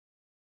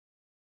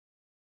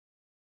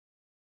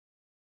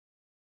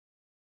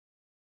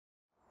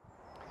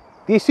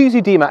The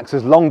Isuzu D-Max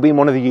has long been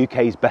one of the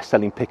UK's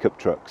best-selling pickup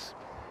trucks.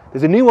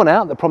 There's a new one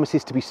out that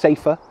promises to be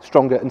safer,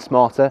 stronger and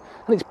smarter,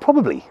 and it's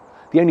probably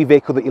the only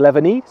vehicle that you'll ever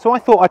need, so I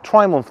thought I'd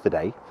try one for the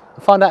day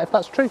and find out if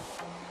that's true.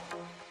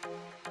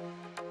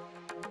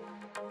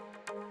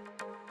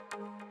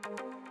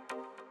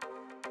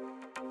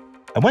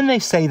 And when they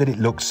say that it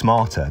looks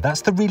smarter,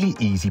 that's the really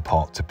easy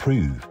part to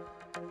prove.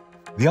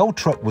 The old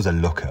truck was a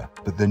looker,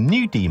 but the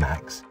new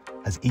D-Max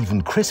has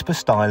even crisper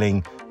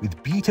styling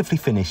with beautifully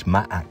finished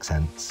matte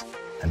accents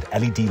and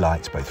LED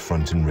lights both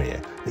front and rear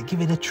that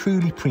give it a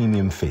truly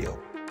premium feel.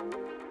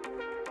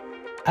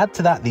 Add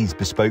to that these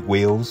bespoke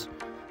wheels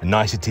and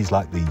niceties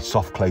like the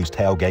soft closed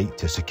tailgate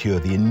to secure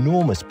the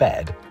enormous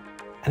bed,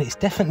 and it's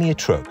definitely a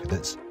truck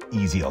that's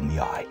easy on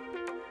the eye.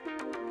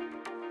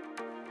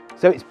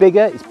 So it's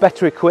bigger, it's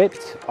better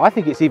equipped, I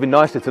think it's even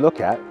nicer to look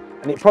at,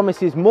 and it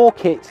promises more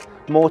kit,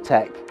 more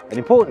tech, and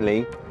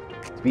importantly,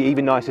 to be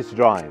even nicer to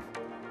drive.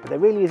 But there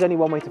really is only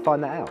one way to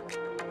find that out.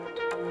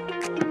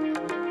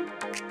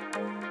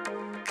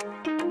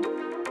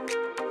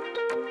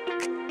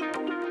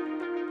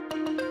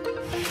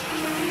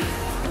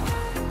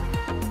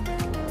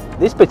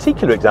 This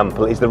particular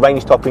example is the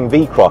range-topping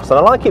V-Cross, and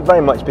I like it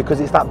very much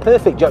because it's that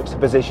perfect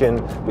juxtaposition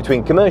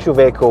between commercial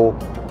vehicle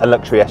and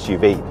luxury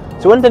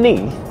SUV. So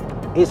underneath,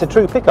 it's a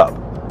true pickup.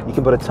 You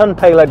can put a ton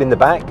payload in the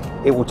back,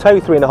 it will tow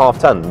 3.5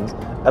 tons,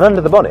 and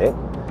under the bonnet,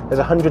 there's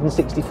a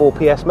 164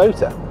 PS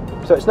motor.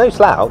 So it's no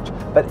slouch,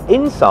 but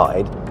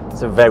inside,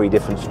 it's a very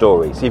different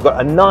story. So you've got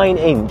a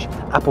 9-inch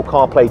Apple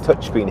CarPlay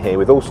touchscreen here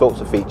with all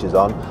sorts of features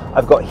on.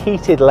 I've got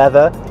heated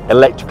leather,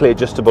 electrically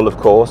adjustable of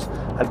course.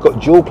 I've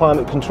got dual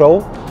climate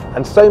control,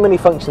 and so many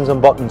functions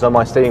and buttons on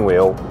my steering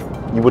wheel,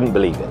 you wouldn't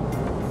believe it.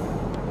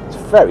 It's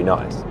very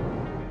nice.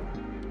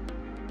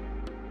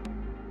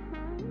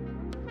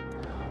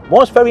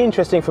 What's very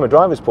interesting from a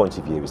driver's point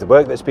of view is the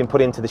work that's been put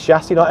into the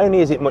chassis. Not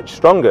only is it much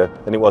stronger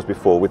than it was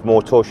before with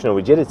more torsional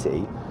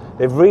rigidity,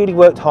 they've really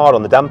worked hard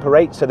on the damper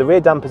rate. So the rear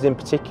dampers in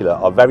particular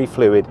are very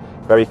fluid,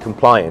 very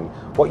compliant.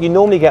 What you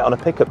normally get on a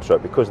pickup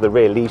truck because of the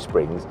rear leaf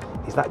springs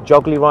is that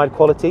joggly ride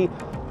quality.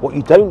 What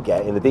you don't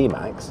get in the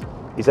D-Max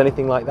is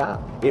anything like that.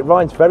 It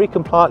rides very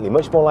compliantly,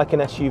 much more like an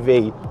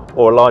SUV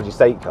or a large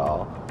estate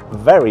car,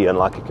 very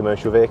unlike a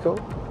commercial vehicle.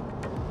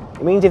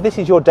 It means if this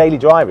is your daily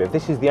driver, if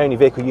this is the only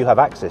vehicle you have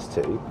access to,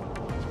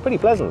 it's pretty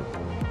pleasant.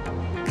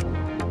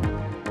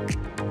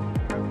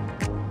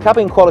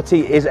 Cabin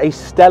quality is a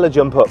stellar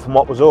jump up from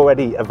what was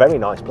already a very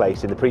nice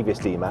place in the previous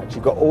D-Max.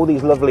 You've got all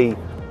these lovely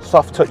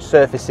soft touch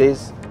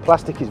surfaces,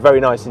 plastic is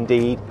very nice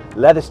indeed,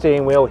 leather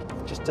steering wheel, it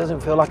just doesn't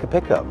feel like a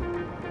pickup.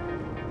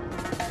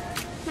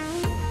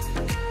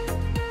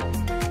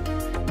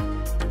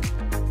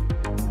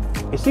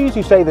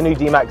 Isuzu say the new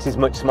D-Max is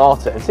much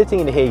smarter, and sitting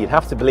in here you'd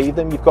have to believe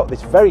them. You've got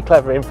this very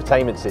clever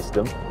infotainment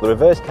system. The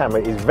reverse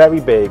camera is very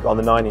big on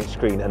the 9-inch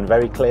screen and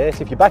very clear,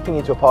 so if you're backing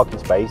into a parking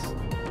space,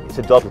 it's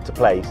a doddle to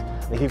place.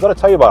 And if you've got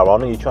a tow bar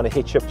on and you're trying to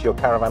hitch up to your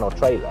caravan or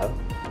trailer,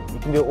 you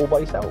can do it all by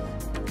yourself.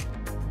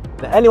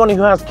 Now, anyone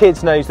who has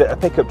kids knows that a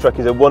pickup truck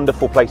is a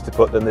wonderful place to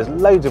put them. There's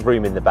loads of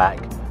room in the back.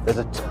 There's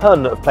a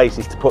ton of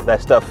places to put their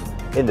stuff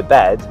in the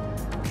bed.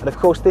 And of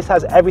course this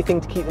has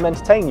everything to keep them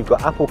entertained. You've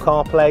got Apple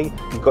CarPlay,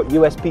 you've got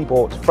USB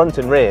ports front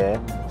and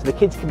rear, so the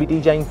kids can be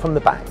DJing from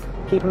the back.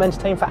 Keep them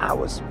entertained for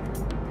hours.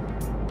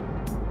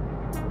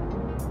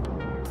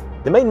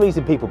 The main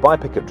reason people buy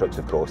pickup trucks,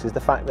 of course, is the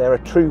fact they're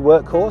a true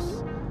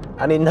workhorse,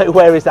 and in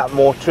nowhere is that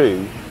more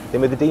true than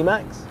with the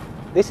D-Max.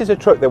 This is a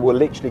truck that will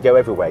literally go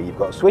everywhere. You've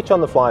got a switch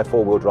on the fly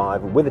 4-wheel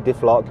drive with a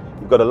diff lock,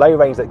 you've got a low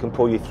range that can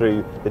pull you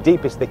through the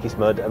deepest, thickest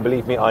mud, and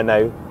believe me, I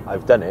know,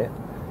 I've done it.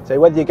 So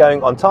whether you're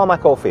going on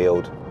tarmac or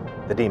field,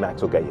 the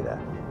D-Max will get you there.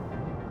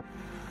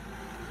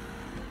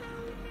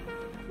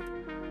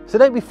 So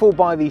don't be fooled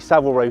by the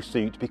Savile Row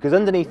suit, because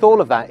underneath all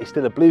of that is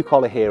still a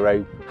blue-collar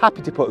hero,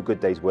 happy to put a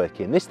good day's work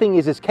in. This thing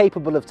is as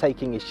capable of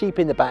taking a sheep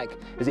in the back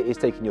as it is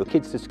taking your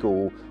kids to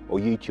school or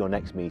you to your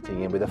next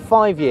meeting, and with a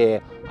 5-year,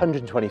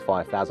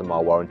 125,000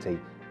 mile warranty,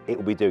 it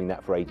will be doing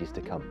that for ages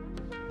to come.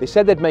 They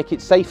said they'd make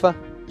it safer,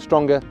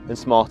 stronger and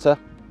smarter,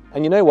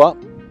 and you know what?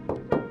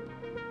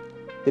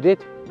 They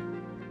did.